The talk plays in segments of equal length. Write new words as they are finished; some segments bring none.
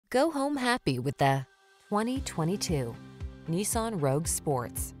Go home happy with the 2022 Nissan Rogue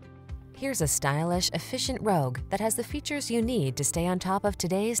Sports. Here's a stylish, efficient Rogue that has the features you need to stay on top of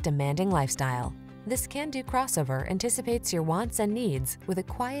today's demanding lifestyle. This can-do crossover anticipates your wants and needs with a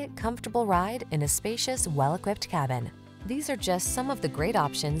quiet, comfortable ride in a spacious, well-equipped cabin. These are just some of the great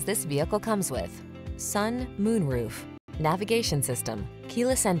options this vehicle comes with: sun, moonroof, navigation system,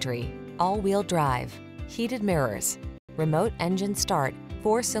 keyless entry, all-wheel drive, heated mirrors, remote engine start,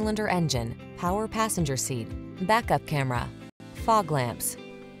 4-cylinder engine, power passenger seat, backup camera, fog lamps.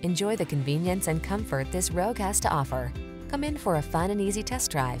 Enjoy the convenience and comfort this Rogue has to offer. Come in for a fun and easy test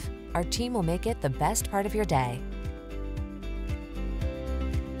drive. Our team will make it the best part of your day.